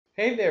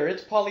Hey there,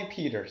 it's Paulee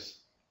Peters.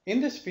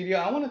 In this video,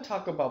 I want to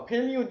talk about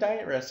paleo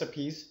diet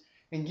recipes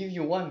and give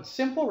you one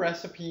simple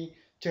recipe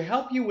to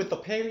help you with the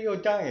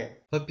paleo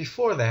diet. But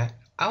before that,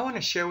 I want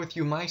to share with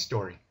you my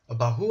story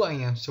about who I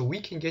am so we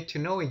can get to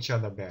know each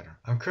other better.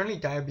 I'm currently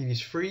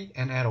diabetes free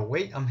and at a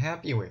weight I'm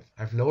happy with.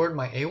 I've lowered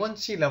my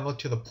A1C level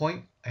to the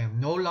point I am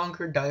no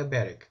longer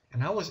diabetic,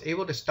 and I was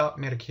able to stop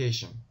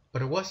medication.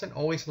 But it wasn't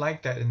always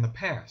like that in the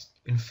past.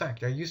 In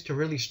fact, I used to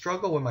really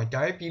struggle with my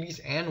diabetes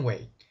and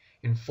weight.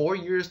 In 4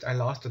 years, I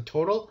lost a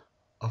total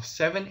of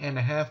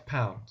 7.5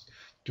 pounds.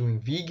 Doing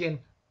vegan,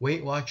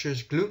 Weight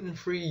Watchers,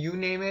 gluten-free, you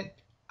name it,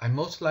 I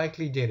most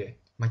likely did it.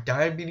 My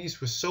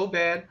diabetes was so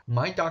bad,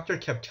 my doctor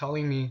kept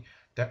telling me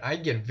that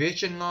I'd get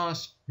vision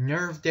loss,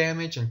 nerve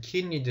damage, and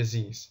kidney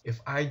disease if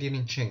I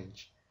didn't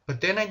change.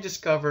 But then I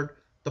discovered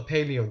the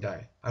paleo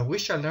diet. I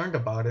wish I learned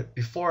about it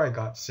before I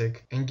got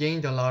sick and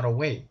gained a lot of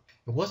weight.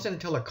 It wasn't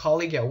until a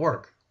colleague at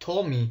work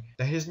told me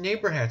that his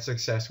neighbor had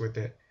success with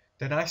it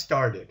that I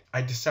started.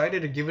 I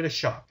decided to give it a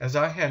shot as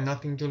I had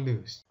nothing to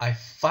lose. I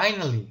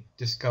finally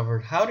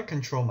discovered how to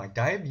control my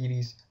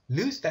diabetes,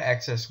 lose the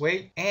excess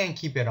weight, and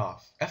keep it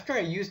off. After I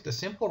used the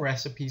simple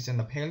recipes in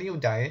the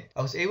paleo diet,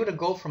 I was able to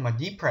go from a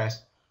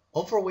depressed,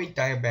 overweight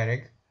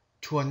diabetic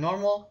to a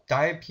normal,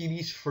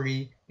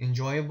 diabetes-free,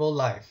 enjoyable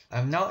life.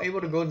 I'm now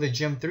able to go to the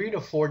gym 3 to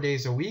 4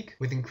 days a week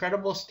with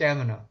incredible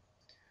stamina.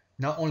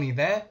 Not only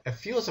that, it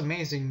feels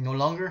amazing no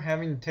longer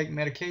having to take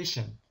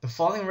medication. The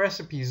following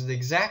recipe is the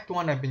exact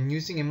one I've been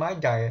using in my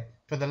diet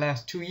for the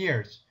last 2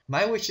 years.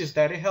 My wish is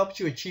that it helps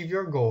you achieve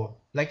your goal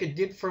like it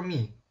did for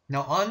me.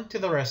 Now on to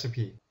the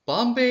recipe.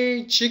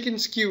 Bombay chicken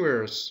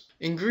skewers.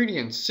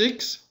 Ingredients: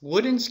 6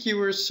 wooden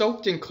skewers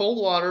soaked in cold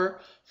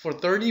water for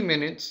 30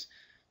 minutes,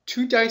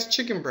 2 diced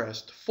chicken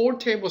breast, 4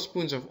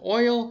 tablespoons of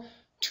oil,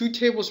 2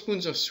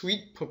 tablespoons of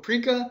sweet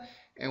paprika,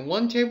 and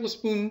 1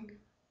 tablespoon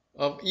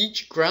of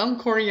each ground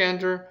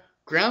coriander,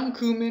 ground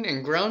cumin,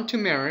 and ground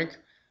turmeric,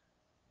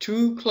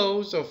 2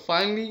 cloves of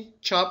finely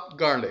chopped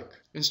garlic.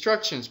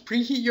 Instructions: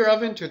 preheat your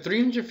oven to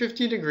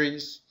 350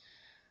 degrees.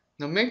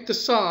 Now make the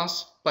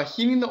sauce by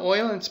heating the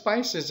oil and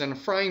spices in a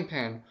frying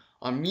pan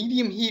on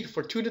medium heat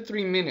for 2 to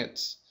 3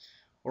 minutes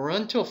or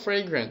until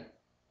fragrant.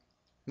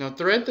 Now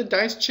thread the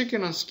diced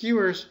chicken on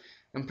skewers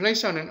and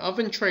place on an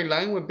oven tray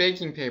lined with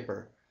baking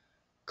paper.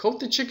 Coat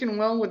the chicken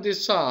well with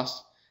this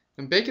sauce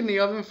and bake in the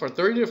oven for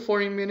 30 to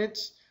 40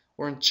 minutes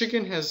or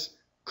chicken has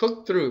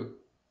cooked through.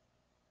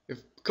 If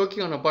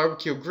cooking on a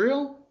barbecue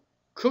grill,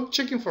 cook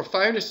chicken for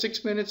 5 to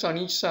 6 minutes on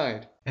each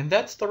side. And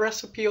that's the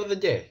recipe of the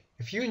day.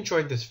 If you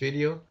enjoyed this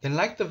video, then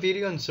like the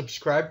video and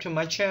subscribe to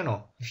my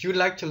channel. If you'd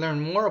like to learn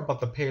more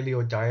about the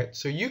paleo diet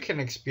so you can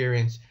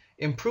experience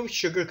improved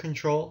sugar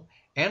control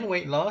and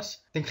weight loss,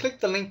 then click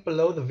the link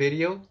below the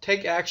video,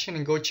 take action,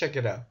 and go check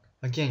it out.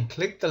 Again,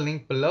 click the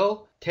link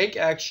below, take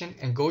action,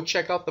 and go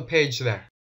check out the page there.